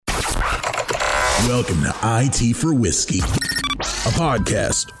Welcome to IT for Whiskey, a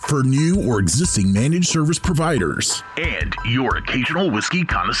podcast for new or existing managed service providers and your occasional whiskey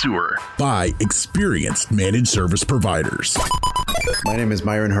connoisseur by experienced managed service providers. My name is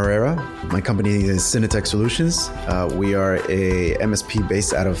Myron Herrera. My company is Cinetech Solutions. We are a MSP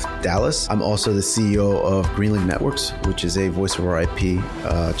based out of Dallas. I'm also the CEO of Greenlink Networks, which is a voice over IP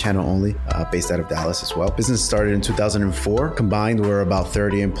channel only based out of Dallas as well. Business started in 2004. Combined, we're about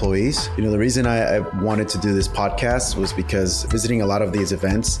 30 employees. You know, the reason I wanted to do this podcast was because visiting a lot of these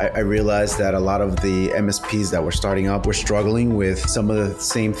events, I realized that a lot of the MSPs that were starting up were struggling with some of the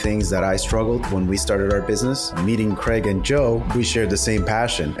same things that I struggled when we started our business. Meeting Craig and Joe, we shared the same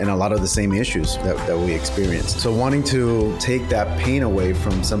passion and a lot of the same issues that we experienced. So wanting to take that pain away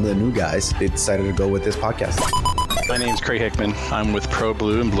from some of the new guys, they decided to go with this podcast. My name is Craig Hickman. I'm with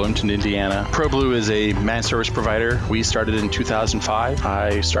ProBlue in Bloomington, Indiana. ProBlue is a managed service provider. We started in 2005.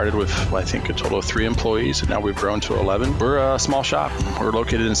 I started with, I think, a total of 3 employees, and now we've grown to 11. We're a small shop. We're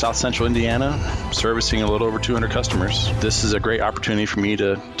located in South Central Indiana, servicing a little over 200 customers. This is a great opportunity for me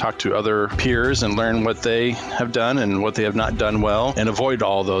to talk to other peers and learn what they have done and what they have not done well, and avoid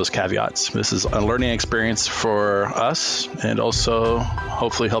all those caveats. This is a learning experience for us, and also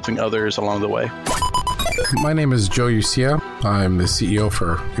hopefully helping others along the way. My name is Joe Ucia. I'm the CEO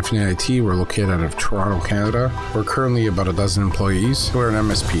for EP15 IT. We're located out of Toronto, Canada. We're currently about a dozen employees. We're an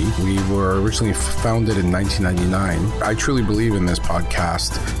MSP. We were originally founded in 1999. I truly believe in this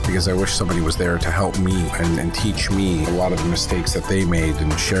podcast because I wish somebody was there to help me and teach me a lot of the mistakes that they made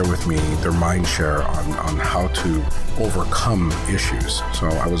and share with me their mind share on how to overcome issues. So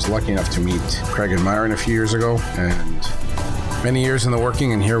I was lucky enough to meet Craig and Myron a few years ago, and many years in the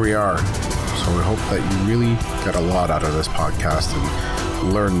working, and here we are. So we hope that you really get a lot out of this podcast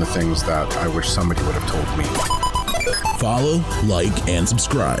and learn the things that I wish somebody would have told me. Follow, like, and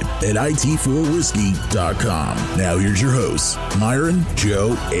subscribe at it4whiskey.com. Now here's your hosts, Myron,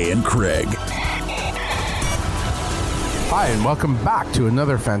 Joe, and Craig. Hi, and welcome back to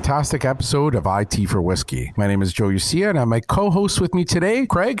another fantastic episode of IT for Whiskey. My name is Joe Ucia, and I'm my co-host with me today,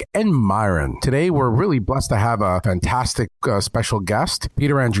 Craig and Myron. Today, we're really blessed to have a fantastic special guest,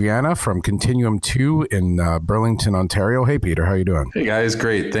 Peter Andreana from Continuum 2 in Burlington, Ontario. Hey, Peter, how you doing? Hey, guys.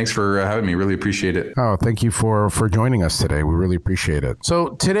 Great. Thanks for having me. Really appreciate it. Oh, thank you for joining us today. We really appreciate it.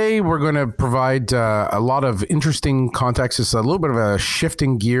 So today, we're going to provide a lot of interesting context. It's a little bit of a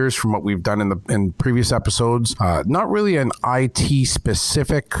shifting gears from what we've done in previous episodes. Not really an IT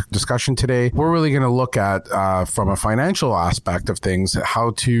specific discussion today. We're really going to look at from a financial aspect of things,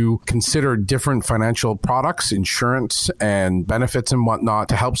 how to consider different financial products, insurance and benefits and whatnot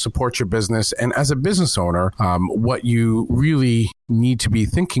to help support your business. And as a business owner, what you really need to be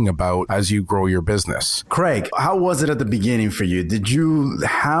thinking about as you grow your business. Craig, how was it at the beginning for you? Did you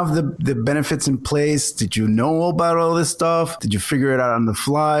have the benefits in place? Did you know about all this stuff? Did you figure it out on the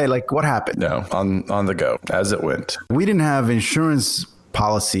fly? Like, what happened? No, on the go, as it went. We didn't have insurance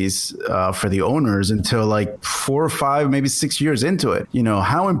policies for the owners until like 4 or 5, maybe 6 years into it. You know,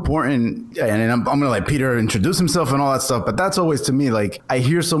 how important, and I'm going to let Peter introduce himself and all that stuff, but that's always to me, like, I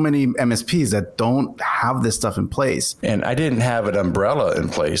hear so many MSPs that don't have this stuff in place. And I didn't have an umbrella in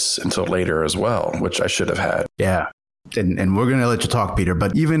place until later as well, which I should have had. Yeah. And we're going to let you talk, Peter,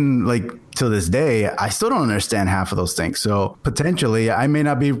 but even like to this day, I still don't understand half of those things. So potentially I may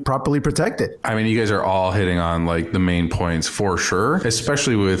not be properly protected. I mean, you guys are all hitting on like the main points for sure,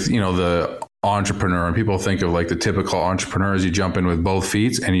 especially with, you know, the entrepreneur, and people think of like the typical entrepreneurs. You jump in with both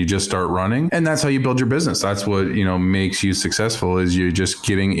feet and you just start running, and that's how you build your business. That's what, you know, makes you successful, is you just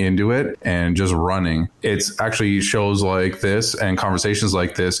getting into it and just running. It's actually shows like this and conversations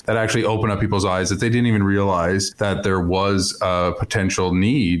like this that actually open up people's eyes, that they didn't even realize that there was a potential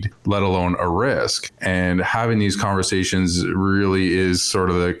need, let alone a risk. And having these conversations really is sort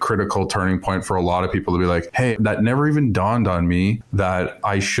of the critical turning point for a lot of people to be like, hey, that never even dawned on me that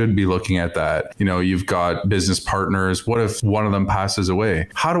I should be looking at that. You know, you've got business partners. What if one of them passes away?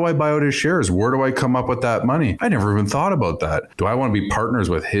 How do I buy out his shares? Where do I come up with that money? I never even thought about that. Do I want to be partners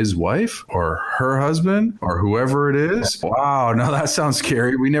with his wife or her husband or whoever it is? Wow, now that sounds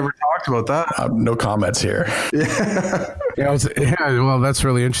scary. We never talked about that. No comments here. Yeah, well, that's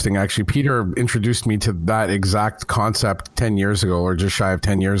really interesting. Actually, Peter introduced me to that exact concept 10 years ago, or just shy of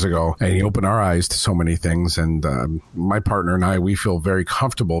 10 years ago. And he opened our eyes to so many things. And my partner and I, we feel very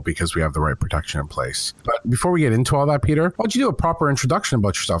comfortable because we have the right protection in place. But before we get into all that, Peter, why don't you do a proper introduction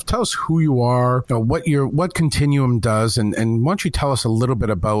about yourself? Tell us who you are, you know, what Continuum does, and why don't you tell us a little bit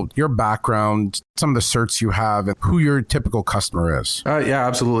about your background, some of the certs you have, and who your typical customer is? Yeah,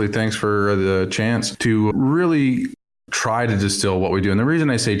 absolutely. Thanks for the chance to really try to distill what we do. And the reason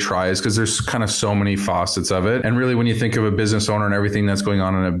I say try is because there's kind of so many facets of it. And really, when you think of a business owner and everything that's going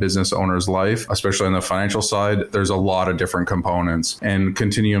on in a business owner's life, especially on the financial side, there's a lot of different components. And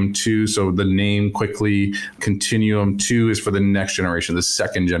Continuum 2, so the name quickly, Continuum 2 is for the next generation, the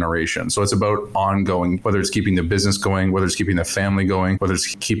second generation. So it's about ongoing, whether it's keeping the business going, whether it's keeping the family going, whether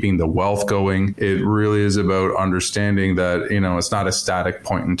it's keeping the wealth going. It really is about understanding that, it's not a static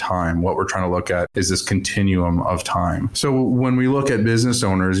point in time. What we're trying to look at is this continuum of time. So when we look at business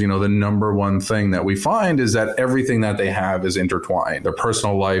owners, the number one thing that we find is that everything that they have is intertwined. Their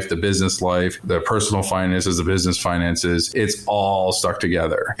personal life, the business life, the personal finances, the business finances, it's all stuck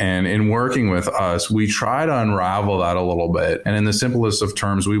together. And in working with us, we try to unravel that a little bit. And in the simplest of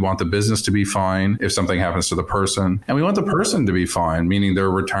terms, we want the business to be fine if something happens to the person. And we want the person to be fine, meaning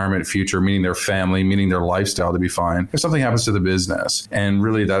their retirement future, meaning their family, meaning their lifestyle to be fine if something happens to the business. And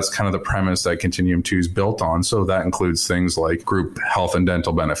really, that's kind of the premise that Continuum 2 is built on. So that includes things like group health and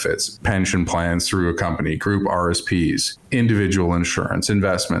dental benefits, pension plans through a company, group RSPs, individual insurance,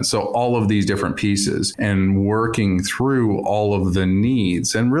 investments. So all of these different pieces, and working through all of the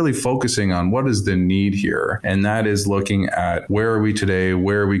needs and really focusing on what is the need here. And that is looking at where are we today,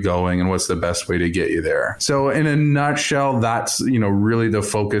 where are we going, and what's the best way to get you there. So in a nutshell, that's, really the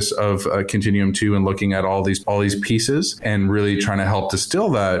focus of Continuum 2 and looking at all these pieces and really trying to help distill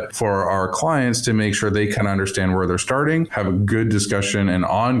that for our clients to make sure they can understand where they're starting, have a good discussion and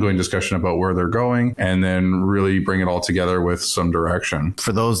ongoing discussion about where they're going, and then really bring it all together with some direction.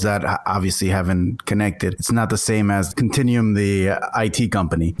 For those that obviously haven't connected, it's not the same as Continuum, the IT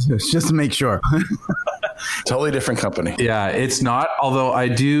company. Just to make sure. Totally different company. Yeah, it's not. Although I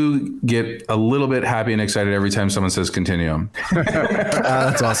do get a little bit happy and excited every time someone says Continuum.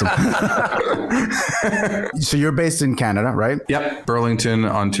 That's awesome. So you're based in Canada, right? Yep. Burlington,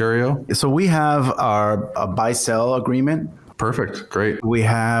 Ontario. So we have our buy-sell agreement. Perfect. Great. We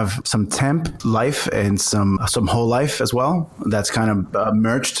have some temp life and some whole life as well. That's kind of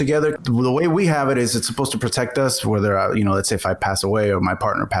merged together. The way we have it is it's supposed to protect us, whether, let's say if I pass away or my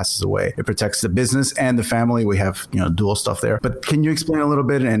partner passes away, it protects the business and the family. We have, dual stuff there. But can you explain a little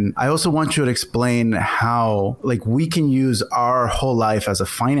bit? And I also want you to explain how we can use our whole life as a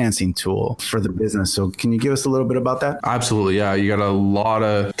financing tool for the business. So can you give us a little bit about that? Absolutely. Yeah. You got a lot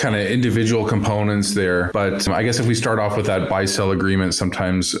of kind of individual components there. But I guess if we start off with that buy-sell agreement,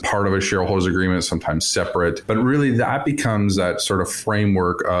 sometimes part of a shareholders agreement, sometimes separate. But really that becomes that sort of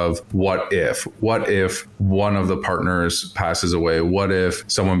framework of what if one of the partners passes away? What if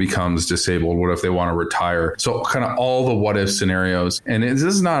someone becomes disabled? What if they want to retire? So kind of all the what if scenarios. And this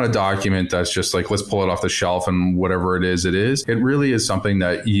is not a document that's just like, let's pull it off the shelf and whatever it is. It really is something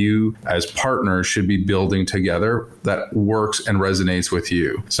that you as partners should be building together that works and resonates with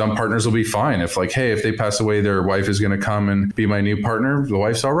you. Some partners will be fine if if they pass away, their wife is going to come and be my new partner. The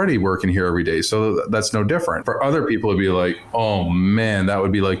wife's already working here every day. So that's no different. For other people, it'd be like, oh man, that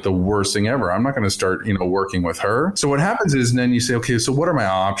would be like the worst thing ever. I'm not going to start, working with her. So what happens is then you say, okay, so what are my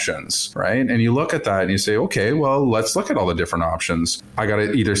options? Right. And you look at that and you say, okay, well, let's look at all the different options. I got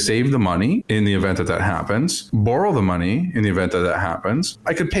to either save the money in the event that happens, borrow the money in the event that happens.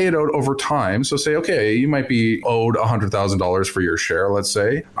 I could pay it out over time. So say, okay, you might be owed $100,000 for your share. Let's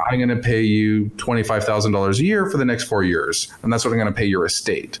say I'm going to pay you $25,000 a year for the next 4 years. And that's what I'm going to pay your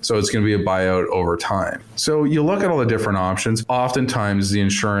estate. So it's going to be a buyout over time. So you look at all the different options. Oftentimes the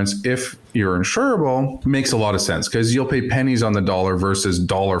insurance, if you're insurable, makes a lot of sense because you'll pay pennies on the dollar versus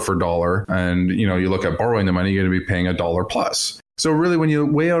dollar for dollar. And, you look at borrowing the money, you're going to be paying $1 plus. So really, when you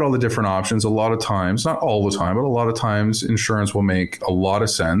weigh out all the different options, a lot of times, not all the time, but a lot of times, insurance will make a lot of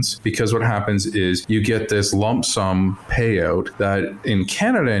sense because what happens is you get this lump sum payout that in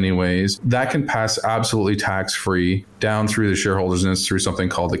Canada anyways, that can pass absolutely tax-free down through the shareholders and it's through something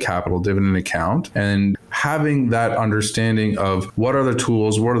called the capital dividend account. And having that understanding of what are the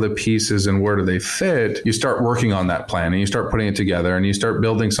tools, what are the pieces, and where do they fit, you start working on that plan and you start putting it together and you start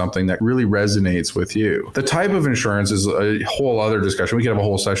building something that really resonates with you. The type of insurance is a whole other discussion. We could have a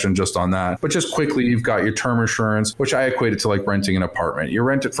whole session just on that. But just quickly, you've got your term insurance, which I equate it to like renting an apartment. You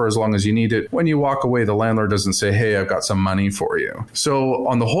rent it for as long as you need it. When you walk away, the landlord doesn't say, hey, I've got some money for you. So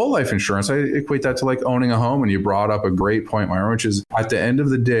on the whole life insurance, I equate that to like owning a home. And you brought up a great point, Myron, which is at the end of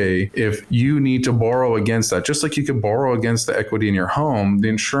the day, if you need to borrow again against that. Just like you could borrow against the equity in your home, the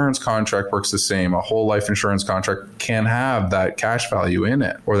insurance contract works the same. A whole life insurance contract can have that cash value in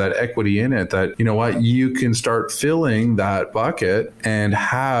it or that equity in it that, you know what, you can start filling that bucket and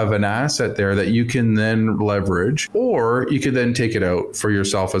have an asset there that you can then leverage, or you could then take it out for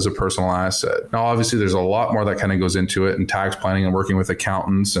yourself as a personal asset. Now, obviously, there's a lot more that kind of goes into it, and tax planning and working with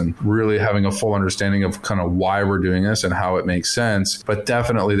accountants and really having a full understanding of kind of why we're doing this and how it makes sense. But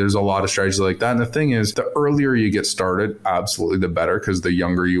definitely there's a lot of strategies like that. And the thing is, the earlier you get started, absolutely the better, because the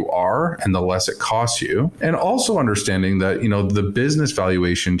younger you are and the less it costs you. And also understanding that, you know, the business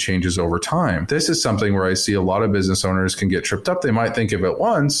valuation changes over time. This is something where I see a lot of business owners can get tripped up. They might think of it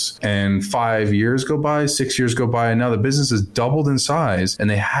once and 5 years go by, 6 years go by, and now the business has doubled in size and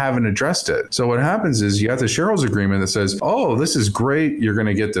they haven't addressed it. So what happens is you have the shareholders agreement that says, oh, this is great. You're going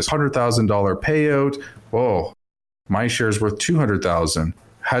to get this $100,000 payout. Whoa, my share's worth $200,000.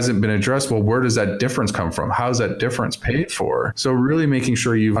 Hasn't been addressed. Well, where does that difference come from? How's that difference paid for? So really making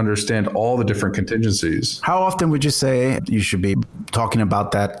sure you understand all the different contingencies. How often would you say you should be talking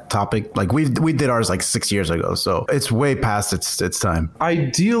about that topic? Like we did ours like 6 years ago, so it's way past its time.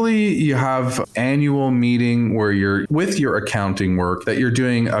 Ideally, you have annual meeting where you're with your accounting work, that you're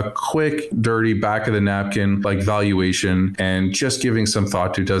doing a quick, dirty back of the napkin like valuation and just giving some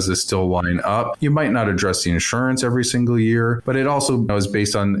thought to, does this still line up? You might not address the insurance every single year, but it also is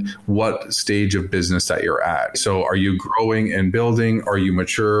based on what stage of business that you're at. So are you growing and building? Are you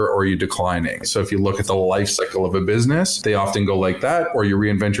mature, or are you declining? So if you look at the life cycle of a business, they often go like that, or you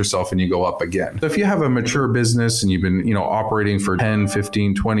reinvent yourself and you go up again. So if you have a mature business and you've been, you know, operating for 10,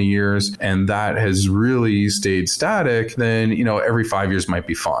 15, 20 years, and that has really stayed static, then, you know, every 5 years might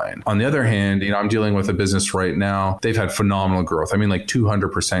be fine. On the other hand, you know, I'm dealing with a business right now. They've had phenomenal growth. I mean, like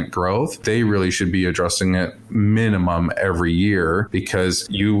 200% growth. They really should be addressing it minimum every year, because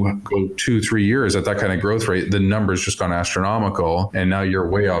you go 2-3 years at that kind of growth rate, the number's just gone astronomical, and now you're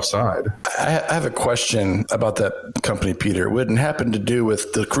way offside. I have a question about that company, Peter. It wouldn't happen to do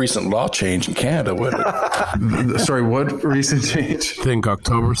with the recent law change in Canada, would it? Sorry, what recent change? I think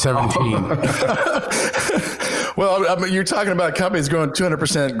October 17. Well, I mean, you're talking about companies growing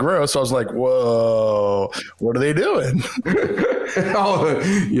 200% growth. So I was like, whoa, what are they doing? Oh,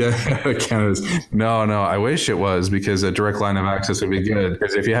 yeah, Canada's. No, I wish it was, because a direct line of access would be good.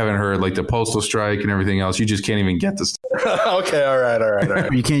 Because if you haven't heard, like the postal strike and everything else, you just can't even get this. Okay, all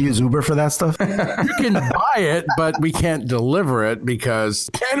right. You can't use Uber for that stuff? You can buy it, but we can't deliver it because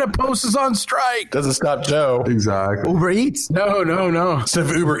Canada Post is on strike. Doesn't stop Joe. Exactly. Uber Eats? No. Instead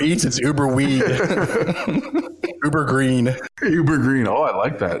of Uber Eats, it's Uber Weed. Uber Green. Uber Green. Oh, I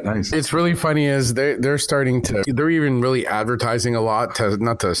like that. Nice. It's really funny is they're starting to, they're even really advertising a lot, to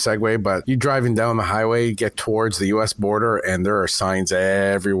not to segue, but you driving down the highway, you get towards the U.S. border, and there are signs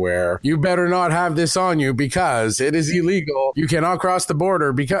everywhere. You better not have this on you because it is illegal. You cannot cross the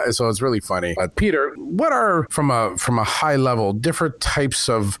border because, so it's really funny. But Peter, what are, from a high level, different types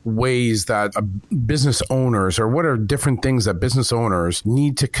of ways that business owners, or what are different things that business owners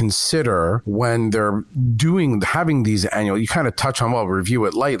need to consider when they're having these annual, you kind of touch on, well, review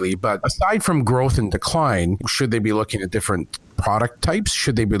it lightly, but aside from growth and decline, should they be looking at different product types?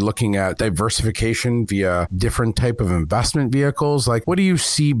 Should they be looking at diversification via different type of investment vehicles? Like, what do you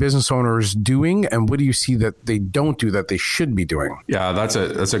see business owners doing, and what do you see that they don't do that they should be doing? Yeah, that's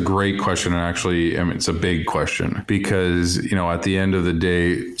a great question. And actually, I mean, it's a big question, because, you know, at the end of the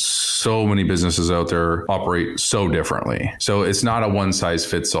day, so many businesses out there operate so differently. So it's not a one size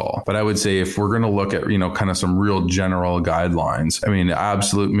fits all. But I would say if we're going to look at, you know, kind of some real general guidelines, I mean, the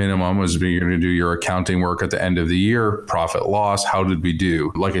absolute minimum was you're going to do your accounting work at the end of the year, profit loss. How did we do?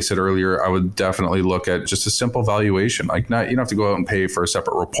 Like I said earlier, I would definitely look at just a simple valuation. Like, not, you don't have to go out and pay for a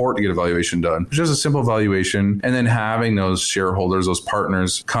separate report to get a valuation done. Just a simple valuation, and then having those shareholders, those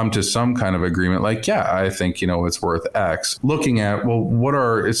partners, come to some kind of agreement. Like, yeah, I think, you know, it's worth X. Looking at, well,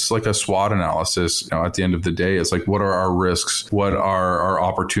 it's like a SWOT analysis. You know, at the end of the day, it's like, what are our risks? What are our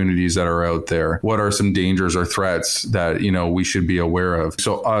opportunities that are out there? What are some dangers or threats that, you know, we should be aware of?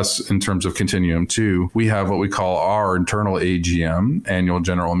 So us, in terms of Continuum 2, we have what we call our internal AGM, annual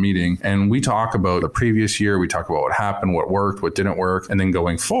general meeting, and we talk about the previous year. We talk about what happened, what worked, what didn't work, and then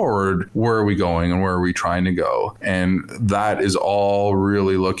going forward, where are we going and where are we trying to go? And that is all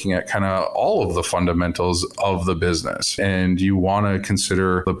really looking at kind of all of the fundamentals of the business. And you want to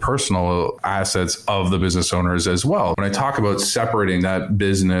consider the personal assets of the business owners as well. When I talk about separating that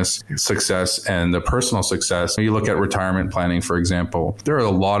business success and the personal success, you look at retirement planning, for example. There are a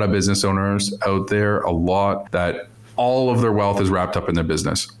lot of business owners out there, a lot that all of their wealth is wrapped up in their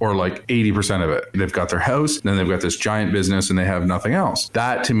business, or like 80% of it. They've got their house, then they've got this giant business, and they have nothing else.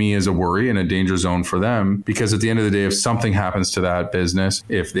 That to me is a worry and a danger zone for them, because at the end of the day, if something happens to that business,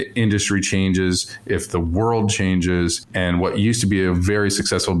 if the industry changes, if the world changes, and what used to be a very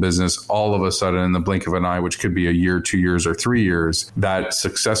successful business, all of a sudden in the blink of an eye, which could be a year, 2 years, or 3 years, that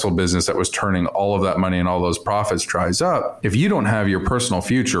successful business that was turning all of that money and all those profits dries up. If you don't have your personal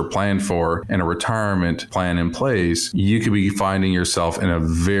future planned for and a retirement plan in place, you could be finding yourself in a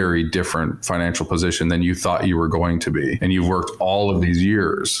very different financial position than you thought you were going to be. And you've worked all of these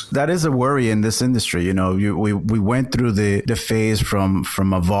years. That is a worry in this industry. You know, we went through the phase from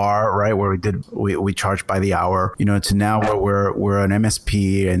a VAR, right, where we charge by the hour, you know, to now where we're an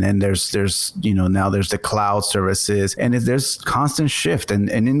MSP, and then there's you know, now there's the cloud services, and there's constant shift, and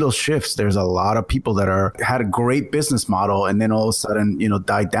in those shifts there's a lot of people that had a great business model and then all of a sudden, you know,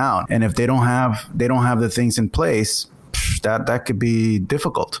 died down. And if they don't have the things in place, that could be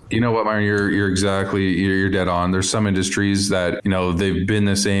difficult. You know what, Myron, you're dead on. There's some industries that, you know, they've been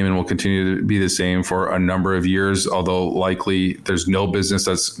the same and will continue to be the same for a number of years, although likely there's no business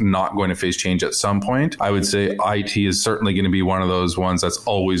that's not going to face change at some point. I would say IT is certainly going to be one of those ones that's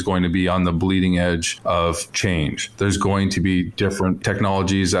always going to be on the bleeding edge of change. There's going to be different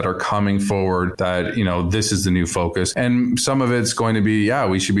technologies that are coming forward that, you know, this is the new focus. And some of it's going to be, yeah,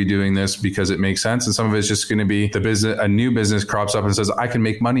 we should be doing this because it makes sense. And some of it's just going to be the business, a new business crops up and says, I can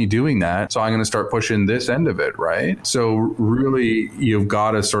make money doing that, so I'm going to start pushing this end of it, right? So really, you've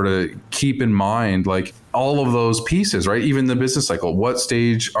got to sort of keep in mind, like, all of those pieces, right? Even the business cycle. What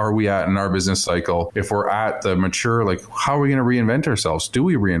stage are we at in our business cycle? If we're at the mature, like, how are we going to reinvent ourselves? Do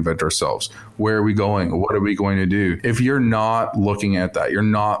we reinvent ourselves? Where are we going? What are we going to do? If you're not looking at that, you're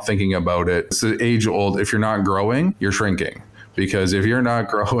not thinking about it. It's the age old, if you're not growing, you're shrinking. Because if you're not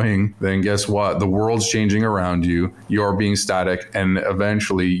growing, then guess what? The world's changing around you. You're being static, and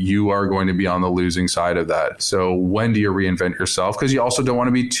eventually you are going to be on the losing side of that. So when do you reinvent yourself? Because you also don't want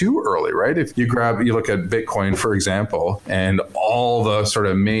to be too early, right? If you look at Bitcoin, for example, and all the sort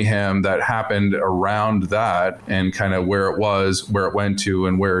of mayhem that happened around that and kind of where it was, where it went to,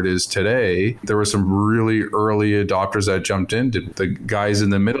 and where it is today, there were some really early adopters that jumped in. The guys in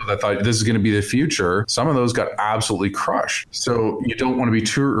the middle that thought this is going to be the future, some of those got absolutely crushed. So you don't want to be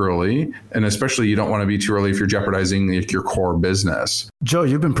too early, and especially you don't want to be too early if you're jeopardizing your core business. Joe,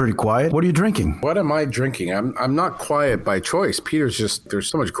 you've been pretty quiet. What are you drinking? What am I drinking? I'm not quiet by choice. Peter's just, there's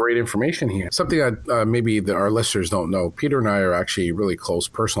so much great information here. Something that maybe our listeners don't know. Peter and I are actually really close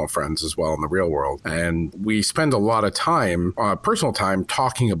personal friends as well in the real world. And we spend a lot of time, personal time,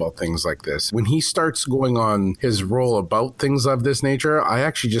 talking about things like this. When he starts going on his role about things of this nature, I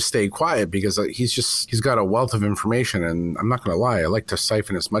actually just stay quiet because he's got a wealth of information, and I'm not going to lie, I like to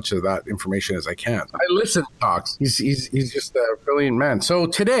siphon as much of that information as I can. I listen to talks. He's just a brilliant man. So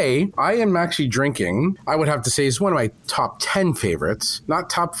today, I am actually drinking, I would have to say, is one of my top 10 favorites. Not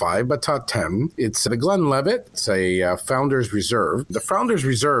top 5, but top 10. It's the Glenlivet. It's a Founder's Reserve. The Founder's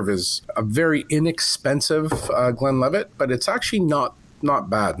Reserve is a very inexpensive Glenlivet, but it's actually not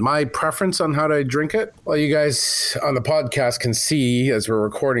bad. My preference on how to drink it, well, you guys on the podcast can see as we're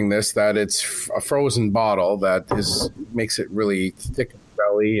recording this that it's a frozen bottle that makes it really thick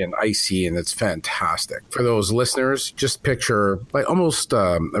belly and icy, and it's fantastic. For those listeners, just picture like almost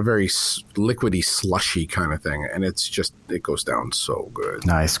a very liquidy, slushy kind of thing, and it goes down so good.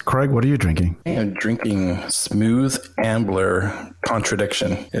 Nice. Craig, what are you drinking? I am drinking Smooth Ambler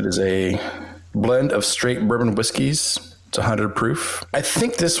Contradiction. It is a blend of straight bourbon whiskeys. It's 100 proof. I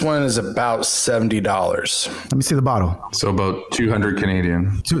think this one is about $70. Let me see the bottle. So about 200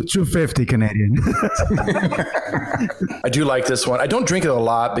 Canadian. 250 Canadian. I do like this one. I don't drink it a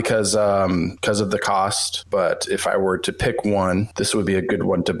lot because of the cost. But if I were to pick one, this would be a good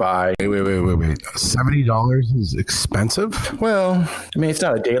one to buy. Wait. $70 is expensive? Well, I mean, it's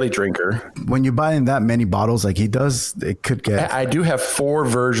not a daily drinker. When you buy in that many bottles like he does, it could get... I do have 4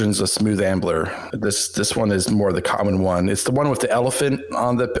 versions of Smooth Ambler. This one is more the common one. It's the one with the elephant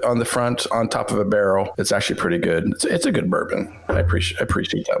on the front on top of a barrel. It's actually pretty good. It's a good bourbon. I appreciate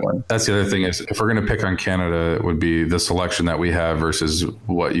that one. That's the other thing is, if we're going to pick on Canada, it would be the selection that we have versus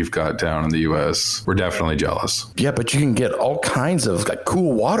what you've got down in the US. We're definitely jealous. Yeah, but you can get all kinds of like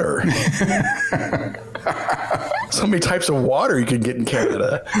cool water. So many types of water you can get in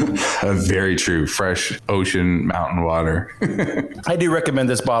Canada. Very true. Fresh ocean mountain water. I do recommend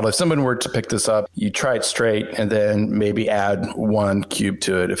this bottle. If someone were to pick this up, you try it straight and then maybe add 1 cube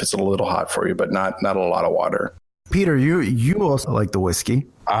to it if it's a little hot for you, but not a lot of water. Peter, you also like the whiskey.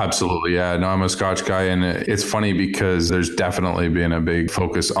 Absolutely. Yeah. No, I'm a Scotch guy. And it's funny because there's definitely been a big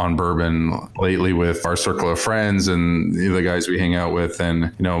focus on bourbon lately with our circle of friends and the guys we hang out with.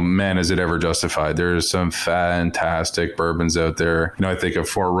 And, man, is it ever justified? There's some fantastic bourbons out there. I think of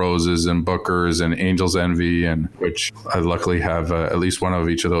Four Roses and Booker's and Angel's Envy, and which I luckily have at least one of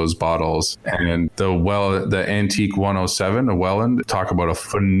each of those bottles. And the Antique 107, the Welland, talk about a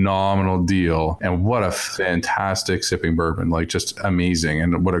phenomenal deal. And what a fantastic sipping bourbon, like just amazing.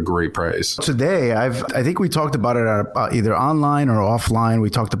 And what a great price. Today, I think we talked about it either online or offline. We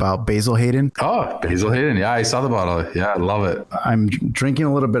talked about Basil Hayden. Oh, Basil Hayden. Yeah, I saw the bottle. Yeah, I love it. I'm drinking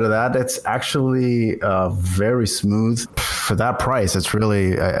a little bit of that. It's actually very smooth. For that price, it's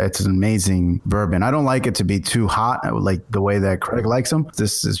an amazing bourbon. I don't like it to be too hot, like the way that Craig likes them.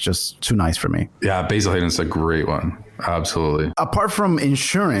 This is just too nice for me. Yeah, Basil Hayden's a great one. Absolutely. Apart from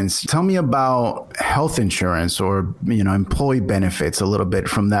insurance, tell me about health insurance or, employee benefits a little bit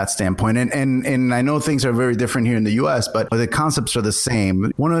from that standpoint. And I know things are very different here in the US, but the concepts are the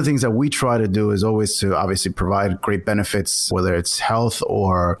same. One of the things that we try to do is always to obviously provide great benefits, whether it's health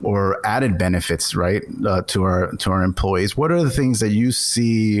or added benefits, right, to our employees. What are the things that you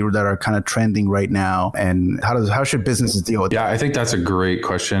see that are kind of trending right now, and how should businesses deal with that? Yeah, I think that's a great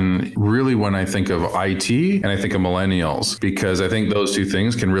question. Really, when I think of IT and I think of millennials, because I think those two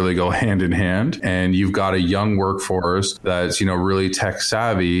things can really go hand in hand. And you've got a young workforce that's, really tech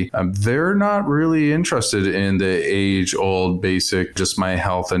savvy. They're not really interested in the age old basic, just my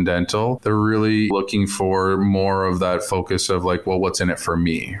health and dental. They're really looking for more of that focus of like, well, what's in it for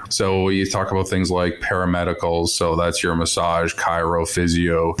me? So you talk about things like paramedicals. So that's your massage, chiro,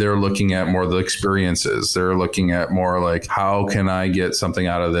 physio. They're looking at more of the experiences. They're looking at more like, how can I get something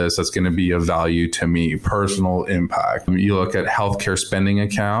out of this that's going to be of value to me, personal impact. You look at healthcare spending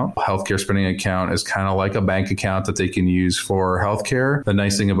account. Healthcare spending account is kind of like a bank account that they can use for healthcare. The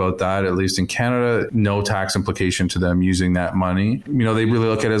nice thing about that, at least in Canada, no tax implication to them using that money. They really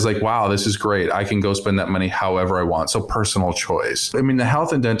look at it as like, wow, this is great. I can go spend that money however I want. So personal choice. The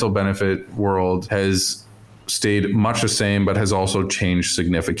health and dental benefit world has stayed much the same, but has also changed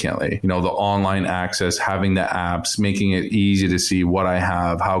significantly. The online access, having the apps, making it easy to see what I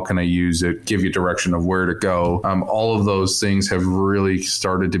have, how can I use it, give you direction of where to go. All of those things have really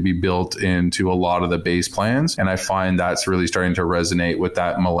started to be built into a lot of the base plans. And I find that's really starting to resonate with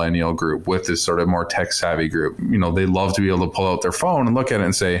that millennial group, with this sort of more tech savvy group. They love to be able to pull out their phone and look at it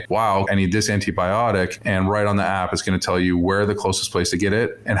and say, wow, I need this antibiotic. And right on the app, it's going to tell you where the closest place to get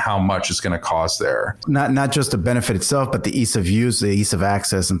it and how much it's going to cost there. Not just the benefit itself, but the ease of use, the ease of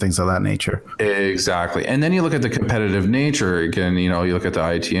access and things of that nature. Exactly. And then you look at the competitive nature. Again, you look at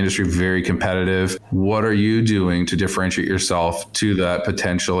the IT industry, very competitive. What are you doing to differentiate yourself to that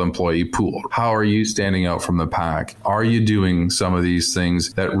potential employee pool? How are you standing out from the pack? Are you doing some of these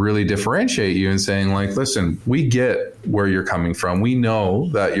things that really differentiate you and saying like, listen, we get where you're coming from. We know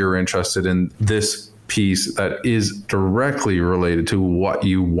that you're interested in this piece that is directly related to what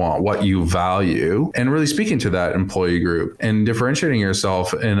you want, what you value, and really speaking to that employee group and differentiating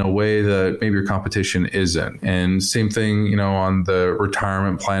yourself in a way that maybe your competition isn't. And same thing, on the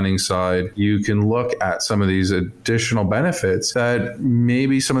retirement planning side, you can look at some of these additional benefits that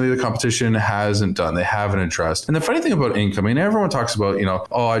maybe some of the other competition hasn't done, they haven't addressed. And the funny thing about income, everyone talks about,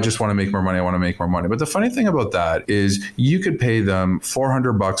 oh, I just want to make more money, I want to make more money. But the funny thing about that is you could pay them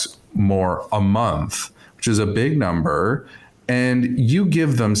 $400 more a month, which is a big number, and you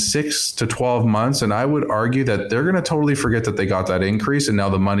give them 6 to 12 months, and I would argue that they're going to totally forget that they got that increase, and now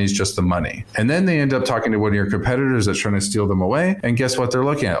the money's just the money. And then they end up talking to one of your competitors that's trying to steal them away, and guess what they're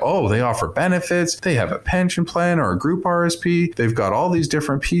looking at? Oh, they offer benefits, they have a pension plan or a group RSP, they've got all these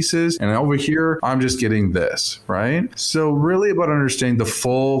different pieces, and over here, I'm just getting this, right? So really about understanding the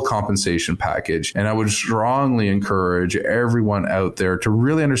full compensation package, and I would strongly encourage everyone out there to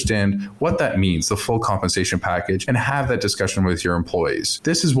really understand what that means, the full compensation package, and have that discussion with your employees.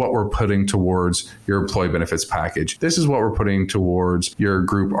 This is what we're putting towards your employee benefits package. This is what we're putting towards your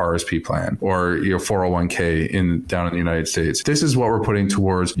group RSP plan or your 401k down in the United States. This is what we're putting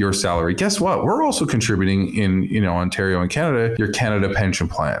towards your salary. Guess what? We're also contributing in Ontario and Canada, your Canada pension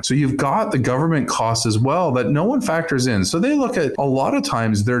plan. So you've got the government costs as well that no one factors in. So they look at a lot of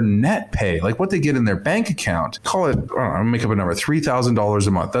times their net pay, like what they get in their bank account, call it, I'll make up a number, $3,000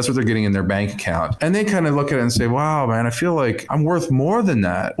 a month. That's what they're getting in their bank account. And they kind of look at it and say, wow, man, I feel like like, I'm worth more than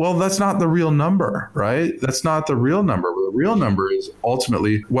that. Well, that's not the real number, right? That's not the real number. The real number is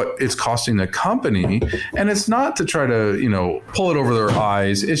ultimately what it's costing the company. And it's not to try to, pull it over their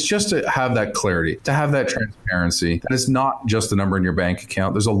eyes. It's just to have that clarity, to have that transparency. That it's not just the number in your bank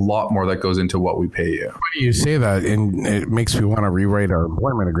account. There's a lot more that goes into what we pay you. You say that, and it makes me want to rewrite our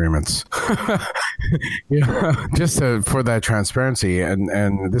employment agreements. Just for that transparency.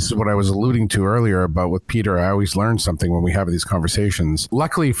 And this is what I was alluding to earlier about with Peter. I always learn something when we have these conversations.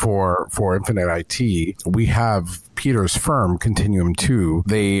 Luckily for Infinite IT, we have Peter's firm, Continuum 2.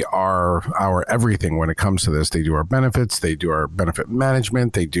 They are our everything when it comes to this. They do our benefits. They do our benefit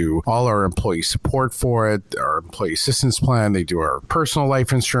management. They do all our employee support for it, our employee assistance plan. They do our personal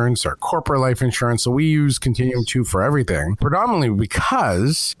life insurance, our corporate life insurance. So we use Continuum 2 for everything, predominantly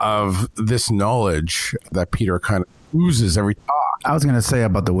because of this knowledge that Peter kind of oozes every talk. I was going to say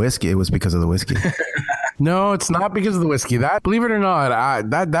about the whiskey. It was because of the whiskey. No, it's not because of the whiskey. That, believe it or not,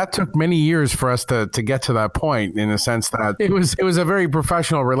 that took many years for us to get to that point, in a sense that it was a very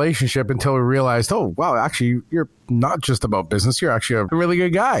professional relationship until we realized, oh, wow, actually, you're not just about business. You're actually a really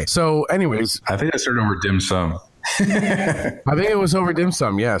good guy. So anyways. I think I started over dim sum. I think it was over dim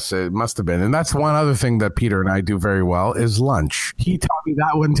sum. Yes, it must have been. And that's one other thing that Peter and I do very well is lunch. He taught me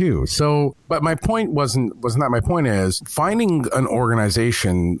that one too. So, but my point wasn't that. My point is finding an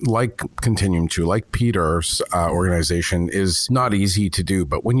organization like Continuum 2, like Peter's organization, is not easy to do.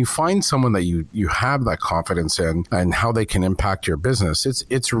 But when you find someone that you have that confidence in and how they can impact your business,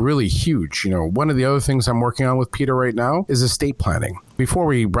 it's really huge. One of the other things I'm working on with Peter right now is estate planning. Before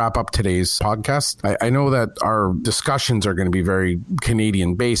we wrap up today's podcast, I know that our discussions are going to be very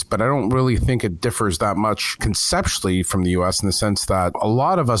Canadian based, but I don't really think it differs that much conceptually from the US, in the sense that a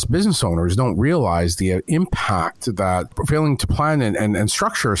lot of us business owners don't realize the impact that failing to plan and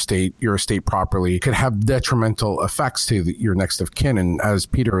structure your estate properly could have detrimental effects to your next of kin. And as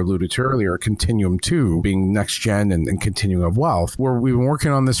Peter alluded to earlier, Continuum 2 being next gen and continuum of wealth, we've been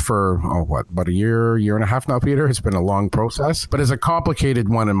working on this for, about a year and a half now, Peter. It's been a long process, but it's a complicated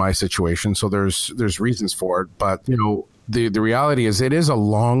one in my situation. So there's reasons for it. But, the reality is it is a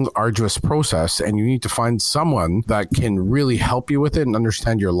long, arduous process, and you need to find someone that can really help you with it and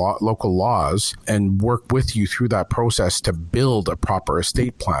understand your local laws and work with you through that process to build a proper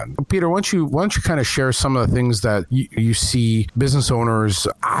estate plan. Peter, why don't you kind of share some of the things that you see business owners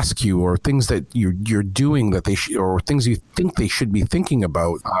ask you, or things that you're doing that or things you think they should be thinking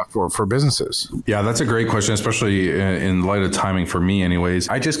about for businesses? Yeah, that's a great question, especially in light of timing for me anyways.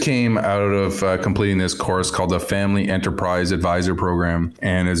 I just came out of completing this course called the Family Enterprise Advisor Program,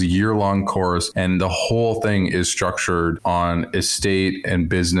 and it's a year-long course, and the whole thing is structured on estate and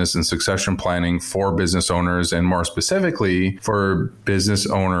business and succession planning for business owners, and more specifically for business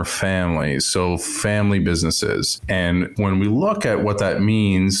owner families, so family businesses. And when we look at what that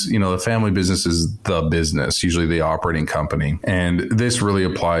means, the family business is the business, usually the operating company, and this really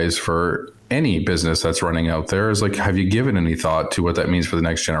applies for any business that's running out there. Is like, have you given any thought to what that means for the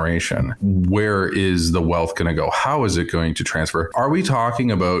next generation? Where is the wealth going to go? How is it going to transfer? Are we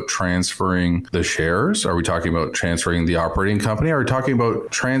talking about transferring the shares? Are we talking about transferring the operating company? Are we talking about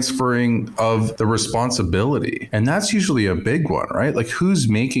transferring of the responsibility? And that's usually a big one, right? Like, who's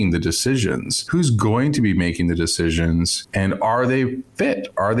making the decisions? Who's going to be making the decisions? And are they fit?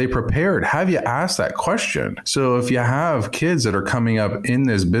 Are they prepared? Have you asked that question? So if you have kids that are coming up in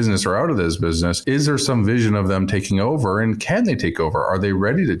this business or out of this business, is there some vision of them taking over, and can they take over? Are they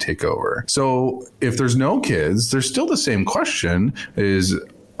ready to take over? So if there's no kids, there's still the same question is,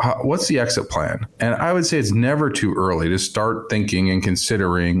 what's the exit plan? And I would say it's never too early to start thinking and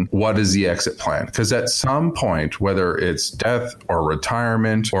considering what is the exit plan. Because at some point, whether it's death or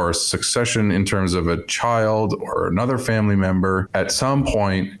retirement or succession in terms of a child or another family member, at some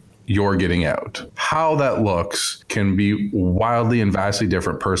point, you're getting out. How that looks can be wildly and vastly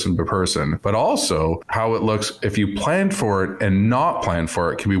different person to person, but also how it looks if you planned for it and not planned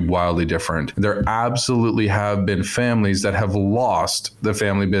for it can be wildly different. There absolutely have been families that have lost the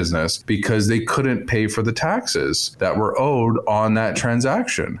family business because they couldn't pay for the taxes that were owed on that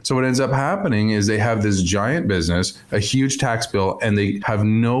transaction. So what ends up happening is they have this giant business, a huge tax bill, and they have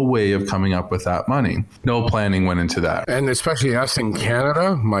no way of coming up with that money. No planning went into that. And especially us in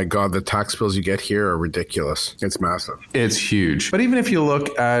Canada, my God, the tax bills you get here are ridiculous. It's massive. It's huge. But even if you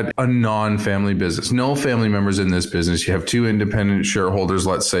look at a non-family business, no family members in this business, you have two independent shareholders,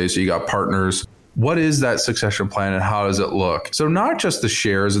 let's say, so you got partners. What is that succession plan and how does it look? So not just the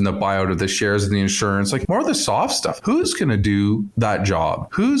shares and the buyout of the shares and the insurance, like more of the soft stuff. Who's going to do that job?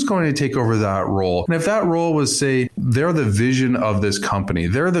 Who's going to take over that role? And if that role was, say, they're the vision of this company,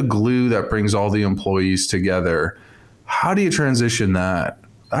 they're the glue that brings all the employees together, How do you transition that?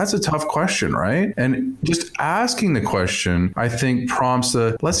 That's a tough question, right? And just asking the question, I think prompts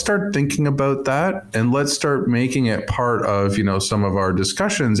let's start thinking about that and let's start making it part of, some of our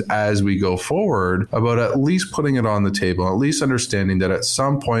discussions as we go forward about at least putting it on the table, at least understanding that at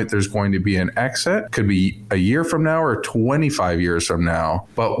some point there's going to be an exit. Could be a year from now or 25 years from now,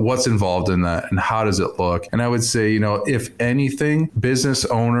 but what's involved in that and how does it look? And I would say, if anything, business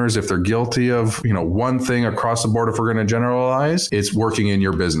owners, if they're guilty of, one thing across the board, if we're going to generalize, it's working in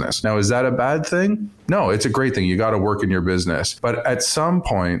your business. Now, is that a bad thing? No, it's a great thing. You got to work in your business. But at some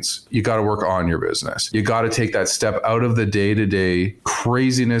points, you got to work on your business. You got to take that step out of the day-to-day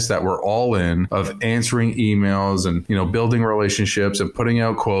craziness that we're all in of answering emails and, building relationships and putting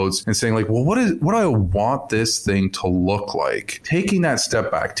out quotes and saying like, well, what do I want this thing to look like? Taking that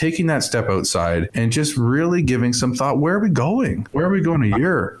step back, taking that step outside and just really giving some thought. Where are we going? Where are we going a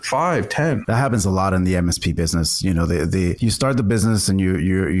year, 5, 10? That happens a lot in the MSP business. You start the business and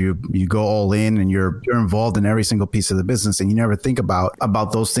you go all in and you're involved in every single piece of the business, and you never think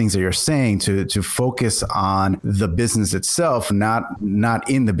about those things that you're saying to focus on the business itself, not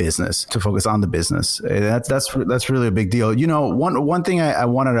in the business, to focus on the business. That's really a big deal. One thing I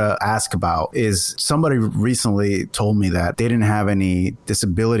wanted to ask about is somebody recently told me that they didn't have any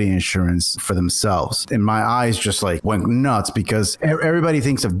disability insurance for themselves, and my eyes just like went nuts because everybody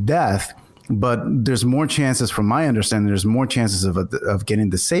thinks of death. But there's more chances, from my understanding, there's more chances of getting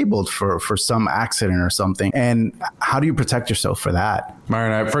disabled for some accident or something. And how do you protect yourself for that?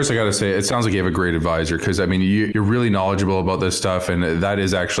 Myron, first I got to say, it sounds like you have a great advisor because, you're really knowledgeable about this stuff. And that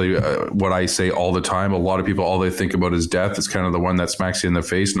is actually what I say all the time. A lot of people, all they think about is death. It's kind of the one that smacks you in the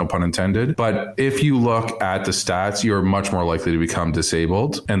face, no pun intended. But if you look at the stats, you're much more likely to become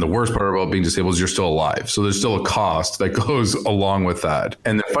disabled. And the worst part about being disabled is you're still alive. So there's still a cost that goes along with that.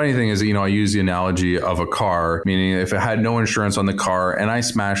 And the funny thing is, I use the analogy of a car, meaning if it had no insurance on the car and I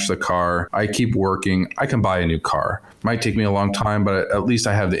smash the car, I keep working, I can buy a new car. Might take me a long time, but at least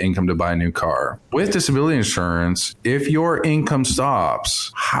I have the income to buy a new car. With disability insurance, if your income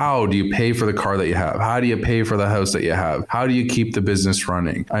stops, how do you pay for the car that you have? How do you pay for the house that you have? How do you keep the business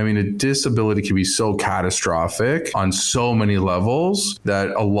running? A disability can be so catastrophic on so many levels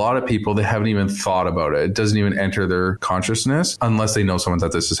that a lot of people, they haven't even thought about it. It doesn't even enter their consciousness unless they know someone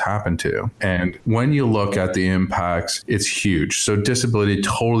that this has happened to. And when you look at the impacts, it's huge. So disability,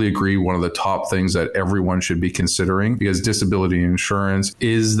 totally agree, one of the top things that everyone should be considering, because disability insurance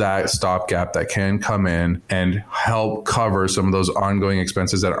is that stopgap that can come in and help cover some of those ongoing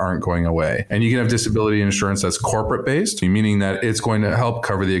expenses that aren't going away. And you can have disability insurance that's corporate based, meaning that it's going to help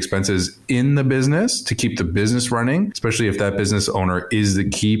cover the expenses in the business to keep the business running, especially if that business owner is the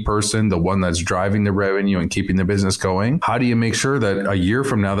key person, the one that's driving the revenue and keeping the business going. How do you make sure that a year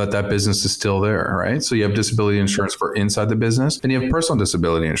from now that business is still there, right? So you have disability insurance for inside the business, and you have personal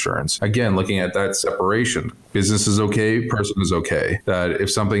disability insurance. Again, looking at that separation, business is okay, person is okay. That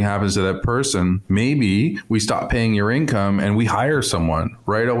if something happens to that person, maybe we stop paying your income and we hire someone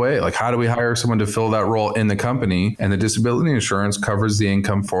right away. Like, how do we hire someone to fill that role in the company? And the disability insurance covers the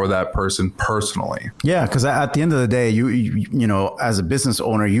income for that person personally. Yeah, because at the end of the day, you as a business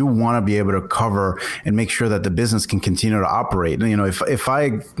owner, you want to be able to cover and make sure that the business can continue to operate. If I,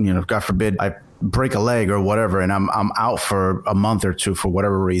 God forbid, I break a leg or whatever, and I'm out for a month or two for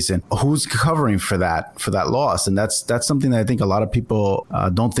whatever reason, who's covering for that loss? And that's something that I think a lot of people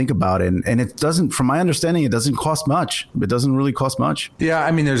don't think about. And it doesn't, from my understanding, it doesn't cost much. It doesn't really cost much.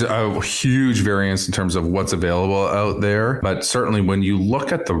 Yeah, there's a huge variance in terms of what's available out there. But certainly when you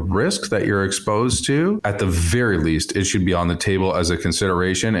look at the risk that you're exposed to, at the very least, it should be on the table as a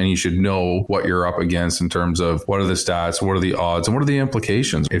consideration. And you should know what you're up against in terms of what are the stats, what are the odds, and what are the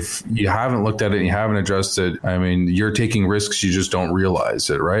implications. If you haven't looked at it and you haven't addressed it, you're taking risks, you just don't realize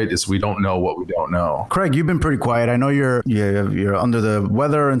it, right? We don't know what we don't know. Craig, you've been pretty quiet. I know you're under the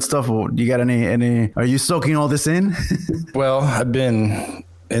weather and stuff. You got any, are you soaking all this in? Well, I've been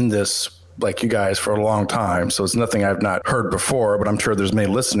in this like you guys for a long time, so it's nothing I've not heard before, but I'm sure there's many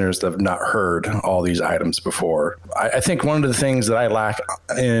listeners that have not heard all these items before. I think one of the things that I lack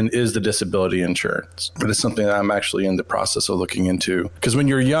in is the disability insurance. But it's something that I'm actually in the process of looking into, because when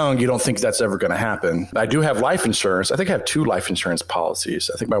you're young, you don't think that's ever going to happen. I do have life insurance. I think I have 2 life insurance policies.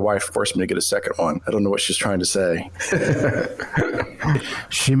 I think my wife forced me to get a second one. I don't know what she's trying to say.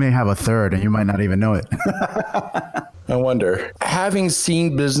 She may have a third and you might not even know it. I wonder, having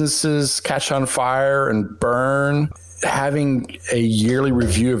seen businesses catch on fire and burn, having a yearly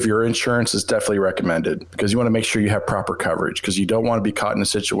review of your insurance is definitely recommended, because you want to make sure you have proper coverage, because you don't want to be caught in a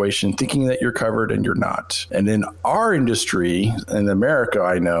situation thinking that you're covered and you're not. And in our industry, in America,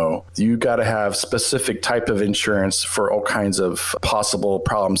 I know you got to have specific type of insurance for all kinds of possible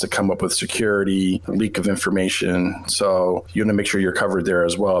problems that come up with security, leak of information. So you want to make sure you're covered there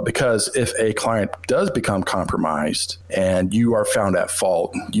as well, because if a client does become compromised and you are found at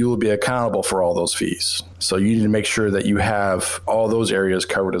fault, you will be accountable for all those fees. So you need to make sure that you have all those areas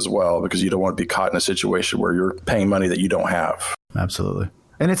covered as well, because you don't want to be caught in a situation where you're paying money that you don't have. Absolutely.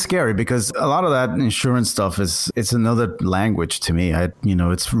 And it's scary because a lot of that insurance stuff it's another language to me.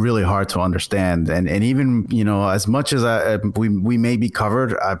 It's really hard to understand. And even, as much as we may be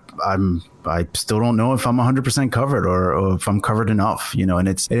covered, I still don't know if I'm 100% covered or if I'm covered enough, and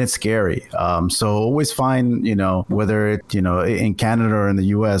it's scary. So always find, whether it, in Canada or in the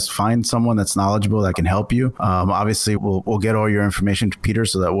US, find someone that's knowledgeable that can help you. Obviously we'll get all your information to Peter,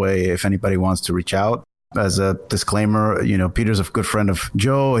 so that way, if anybody wants to reach out. As a disclaimer, Peter's a good friend of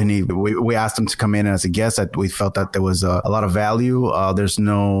Joe, and we asked him to come in as a guest. That we felt that there was a lot of value. There's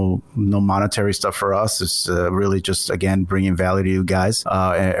no monetary stuff for us. It's really just, again, bringing value to you guys,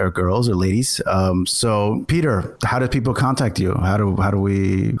 or girls or ladies. So Peter, how do people contact you? How do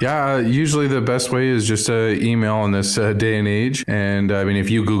we? Yeah, usually the best way is just email in this day and age. And I mean, if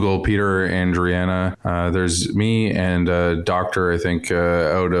you Google Peter Andreana, there's me and a doctor, I think,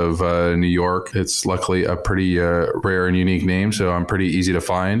 out of New York. It's luckily a pretty rare and unique name, so I'm pretty easy to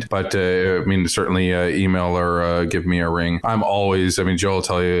find. But certainly email or give me a ring. I'm always, Joe will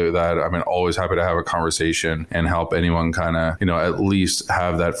tell you that I'm always happy to have a conversation and help anyone kind of, at least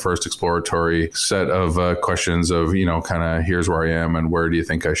have that first exploratory set of questions of, kind of here's where I am and where do you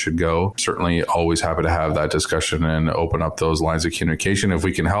think I should go. Certainly always happy to have that discussion and open up those lines of communication. If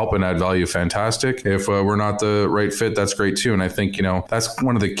we can help and add value, fantastic. If we're not the right fit, that's great too. And I think, that's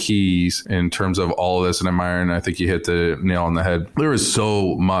one of the keys in terms of all of this. And Myron, I think you hit the nail on the head. There is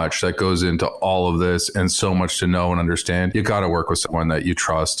so much that goes into all of this and so much to know and understand. You got to work with someone that you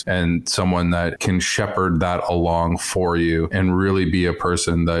trust and someone that can shepherd that along for you and really be a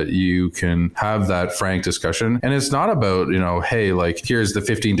person that you can have that frank discussion. And it's not about, hey, like, here's the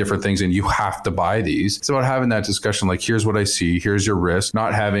 15 different things and you have to buy these. It's about having that discussion, like, here's what I see, here's your risk,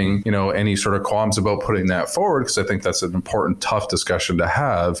 not having, any sort of qualms about putting that forward, because I think that's an important, tough discussion to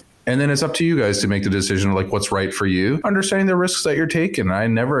have. And then it's up to you guys to make the decision of like what's right for you, understanding the risks that you're taking. I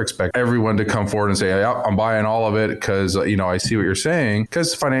never expect everyone to come forward and say, yeah, I'm buying all of it because, I see what you're saying,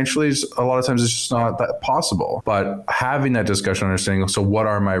 because financially, a lot of times it's just not that possible. But having that discussion, understanding, so what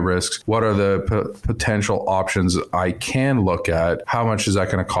are my risks? What are the potential options I can look at? How much is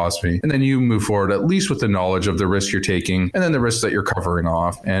that going to cost me? And then you move forward at least with the knowledge of the risk you're taking and then the risks that you're covering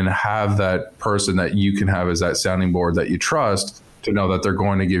off, and have that person that you can have as that sounding board that you trust to know that they're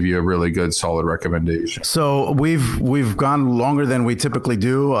going to give you a really good, solid recommendation. So we've gone longer than we typically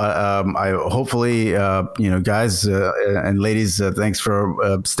do. I hopefully, guys and ladies, thanks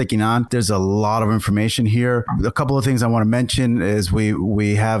for sticking on. There's a lot of information here. A couple of things I want to mention is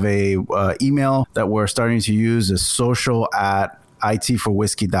we have a email that we're starting to use, is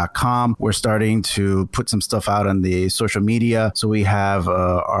social@itforwhiskey.com. We're starting to put some stuff out on the social media. So we have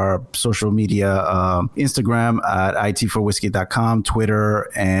our social media, Instagram at itforwhiskey.com,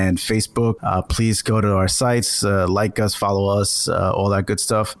 Twitter and Facebook. Please go to our sites, like us, follow us, all that good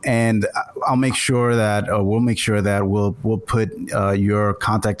stuff. And we'll make sure that we'll put your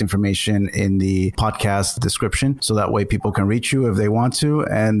contact information in the podcast description, so that way people can reach you if they want to,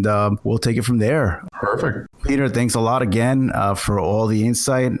 and we'll take it from there. Perfect. Peter, thanks a lot again for all the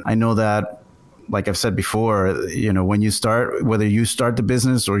insight. I know that, like I've said before, when you start, whether you start the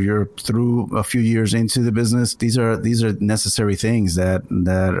business or you're through a few years into the business, these are necessary things that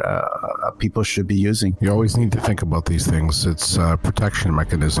people should be using. You always need to think about these things. It's a protection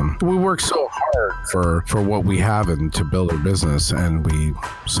mechanism. We work so hard for what we have and to build a business, and we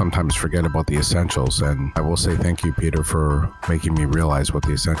sometimes forget about the essentials. And I will say thank you, Peter, for making me realize what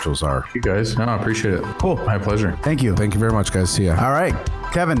the essentials are. You guys, I appreciate it. Cool. My pleasure. Thank you. Thank you very much, guys. See ya. All right.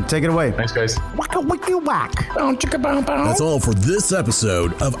 Kevin, take it away. Thanks, guys. That's all for this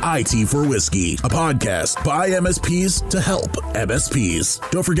episode of IT for Whiskey, a podcast by MSPs to help MSPs.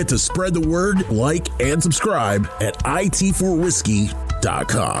 Don't forget to spread the word, like, and subscribe at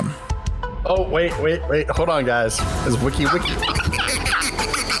itforwhiskey.com. Oh, wait. Hold on, guys. It's wiki.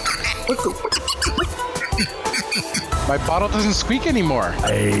 My bottle doesn't squeak anymore.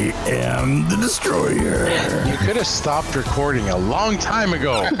 I am the destroyer. You could have stopped recording a long time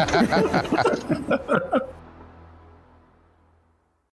ago.